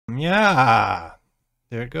Yeah,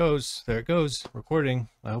 there it goes. There it goes. Recording.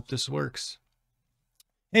 I hope this works.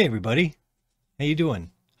 Hey, everybody. How you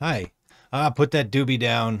doing? Hi. Put that doobie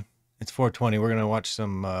down. It's 4:20. We're gonna watch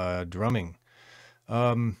some drumming.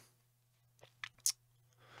 Um,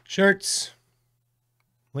 Shirts.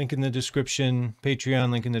 Link in the description.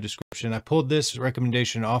 Patreon link in the description. I pulled this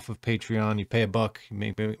recommendation off of Patreon. You pay $1, you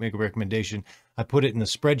make a recommendation. I put it in the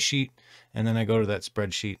spreadsheet, and then I go to that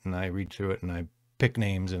spreadsheet and I read through it and I pick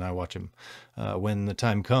names and I watch them when the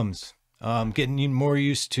time comes. I'm getting more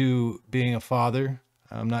used to being a father.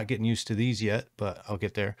 I'm not getting used to these yet, but I'll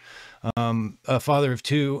get there. A father of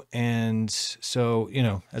 2, and so, you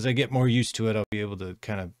know, as I get more used to it, I'll be able to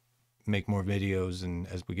kind of make more videos, and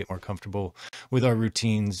as we get more comfortable with our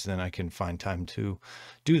routines, then I can find time to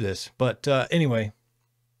do this. But anyway,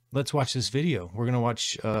 let's watch this video. We're going to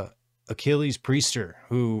watch Aquiles Priester,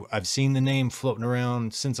 who I've seen the name floating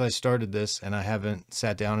around since I started this, and I haven't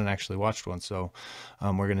sat down and actually watched one. So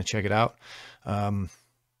we're going to check it out. I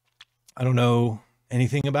don't know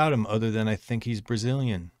anything about him other than I think he's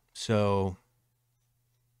Brazilian. So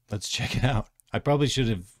let's check it out. I probably should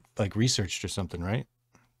have like researched or something, right?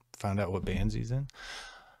 Found out what bands he's in.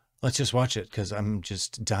 Let's just watch it because I'm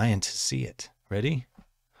just dying to see it. Ready?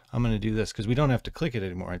 I'm going to do this because we don't have to click it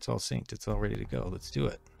anymore. It's all synced. It's all ready to go. Let's do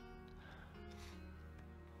it.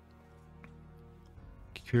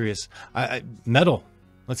 Curious. Metal.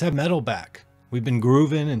 Let's have metal back. We've been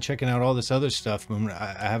grooving and checking out all this other stuff.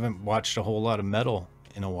 I haven't watched a whole lot of metal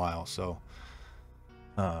in a while, so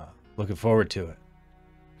looking forward to it.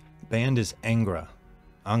 Band is Angra.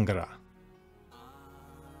 Angra.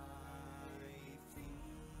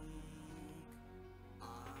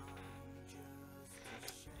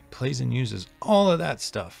 Plays and uses all of that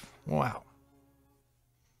stuff. Wow.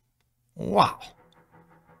 Wow.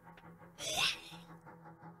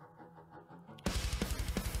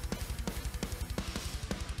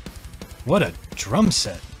 What a drum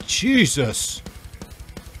set. Jesus.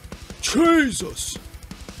 Jesus.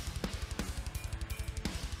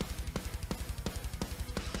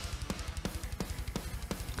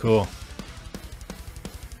 Cool.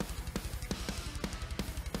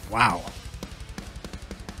 Wow.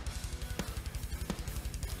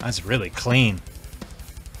 That's really clean.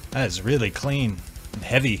 That is really clean and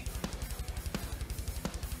heavy.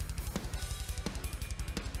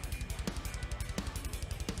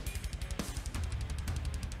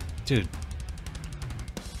 Dude,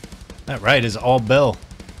 that right is all bell.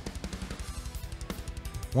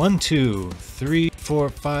 1, 2, 3, 4,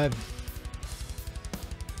 5,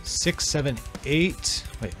 6, 7, 8.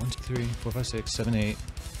 Wait, 1, 2, 3, 4, 5, 6, 7, 8,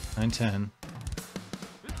 9, 10.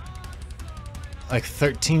 Like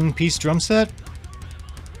 13-piece drum set?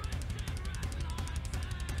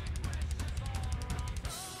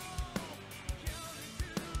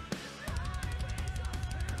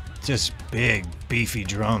 Just big, beefy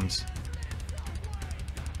drums.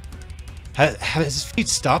 Has his feet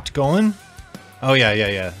stopped going? Oh, yeah.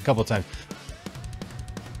 A couple times.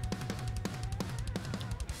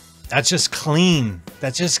 That's just clean.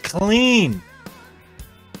 That's just clean.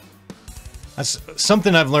 That's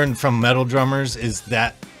something I've learned from metal drummers, is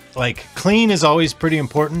that like clean is always pretty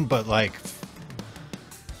important, but like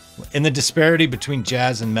in the disparity between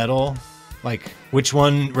jazz and metal, like which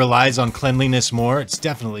one relies on cleanliness more? It's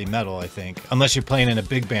definitely metal, I think, unless you're playing in a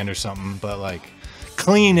big band or something. But like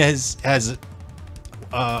clean has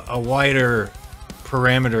a wider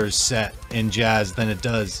parameters set in jazz than it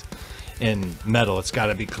does in metal. It's got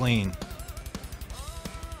to be clean.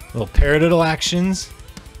 Little paradiddle actions.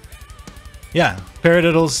 Yeah,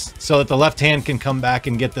 paradiddles so that the left hand can come back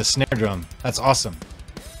and get the snare drum. That's awesome.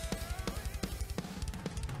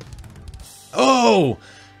 Oh!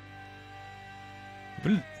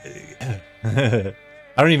 I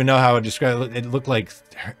don't even know how to describe it. It looked like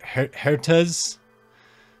Hertas,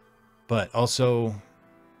 but also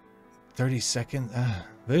 30 seconds.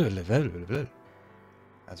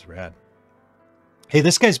 That's rad. Hey,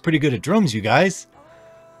 this guy's pretty good at drums, you guys.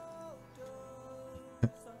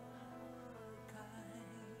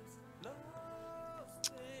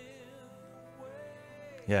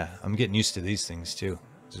 Yeah, I'm getting used to these things too.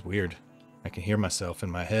 It's weird. I can hear myself in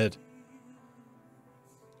my head.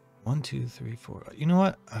 1, 2, 3, 4. You know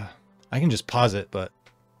what? I can just pause it, but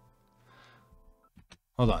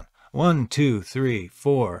hold on. 1, 2, 3,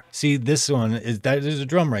 4. See, this one is that. There's a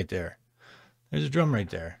drum right there. There's a drum right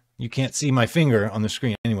there. You can't see my finger on the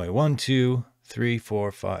screen. Anyway, 1, 2, 3,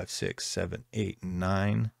 4, 5, 6, 7, 8,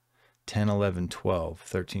 9, 10, 11, 12,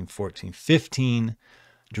 13, 14, 15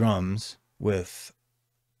 drums with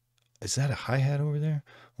Is that a hi-hat over there?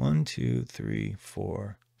 1, 2, 3,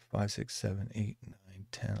 4, 5, 6, 7, 8, 9,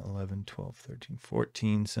 10, 11, 12, 13,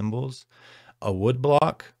 14 cymbals, a wood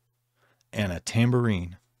block, and a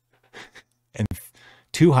tambourine. And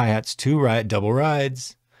 2 hi-hats, 2 double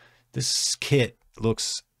rides. This kit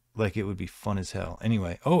looks like it would be fun as hell.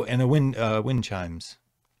 Anyway, oh, and the wind chimes.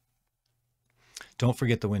 Don't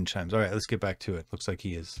forget the wind chimes. All right, let's get back to it. Looks like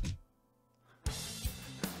he is.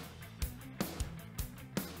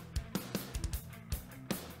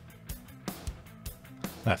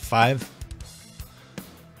 That 5.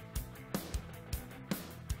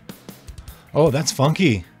 Oh, that's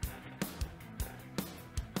funky.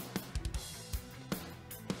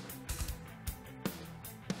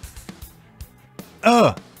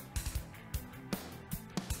 Oh.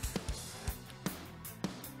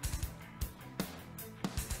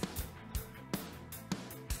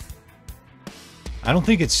 I don't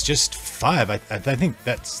think it's just 5. I think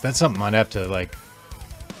that's something I'd have to like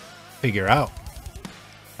figure out.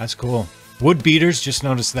 That's cool. Wood beaters, just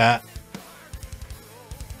noticed that.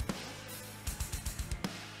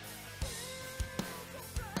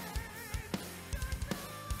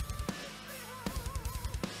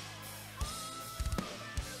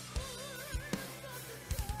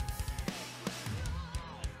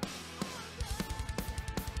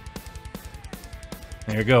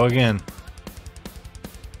 There you go again.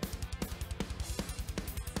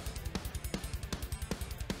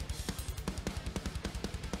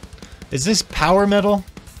 Is this power metal?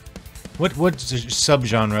 What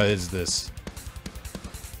subgenre is this?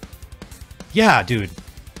 Yeah, dude.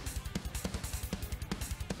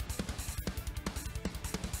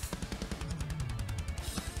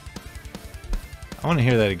 I want to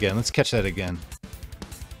hear that again. Let's catch that again.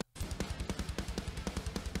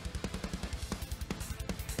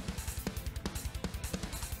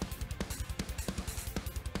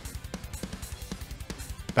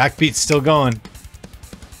 Backbeat's still going.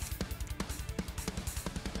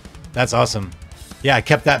 That's awesome. Yeah, I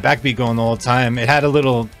kept that backbeat going the whole time. It had a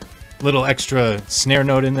little extra snare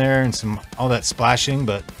note in there and all that splashing,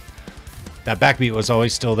 but that backbeat was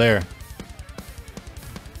always still there.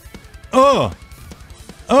 Oh!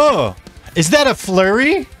 Oh! Is that a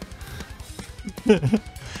flurry?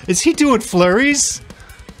 Is he doing flurries?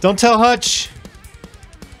 Don't tell Hutch.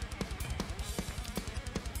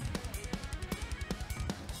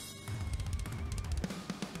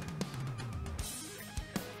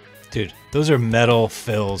 Dude, those are metal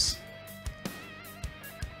fills.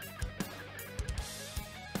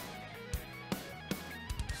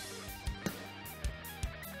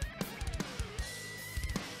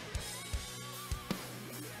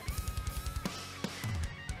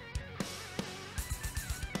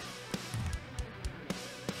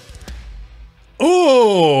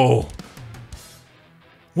 Oh!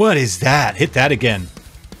 What is that? Hit that again.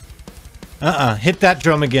 Hit that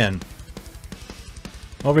drum again.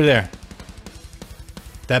 Over there.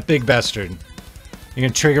 That big bastard. You're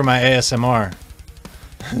gonna trigger my ASMR.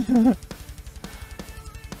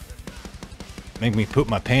 Make me poop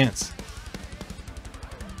my pants.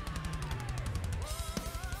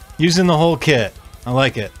 Using the whole kit. I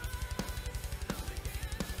like it.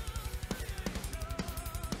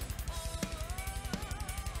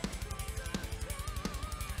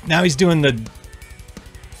 Now he's doing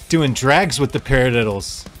drags with the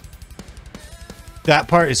paradiddles. That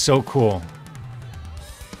part is so cool.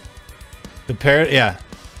 The yeah.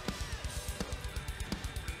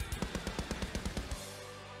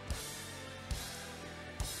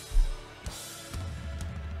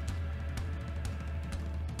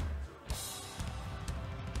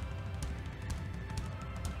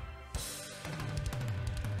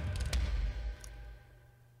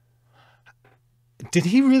 Did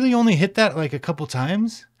he really only hit that like a couple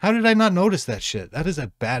times? How did I not notice that shit? That is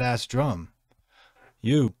a badass drum.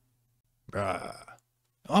 You.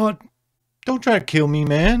 Oh, don't try to kill me,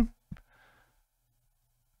 man.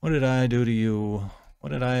 What did I do to you?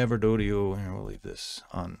 What did I ever do to you? Here, we'll leave this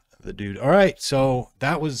on the dude. All right, so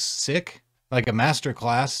that was sick. Like a master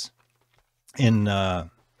class in that.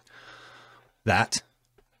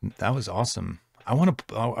 That was awesome. I want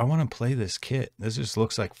to play this kit. This just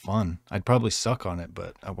looks like fun. I'd probably suck on it,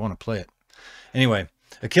 but I want to play it. Anyway,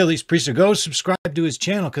 Aquiles Priester, go subscribe to his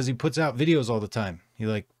channel because he puts out videos all the time. He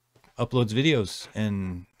like uploads videos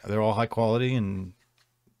and they're all high quality, and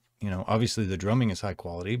you know, obviously the drumming is high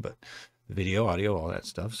quality, but the video, audio, all that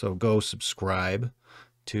stuff. So go subscribe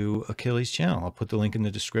to Aquiles' channel. I'll put the link in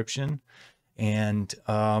the description, and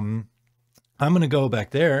I'm going to go back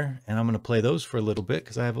there and I'm going to play those for a little bit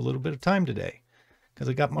because I have a little bit of time today because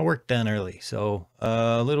I got my work done early. So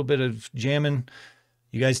a little bit of jamming.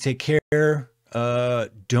 You guys take care.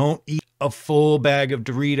 Don't eat a full bag of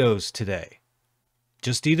Doritos today.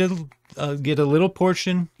 Just eat get a little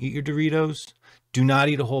portion, eat your Doritos. Do not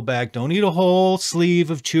eat a whole bag. Don't eat a whole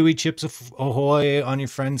sleeve of Chewy Chips Ahoy on your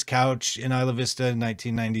friend's couch in Isla Vista in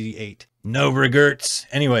 1998. No regrets.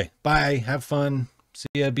 Anyway, bye. Have fun. See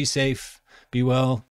ya. Be safe. Be well.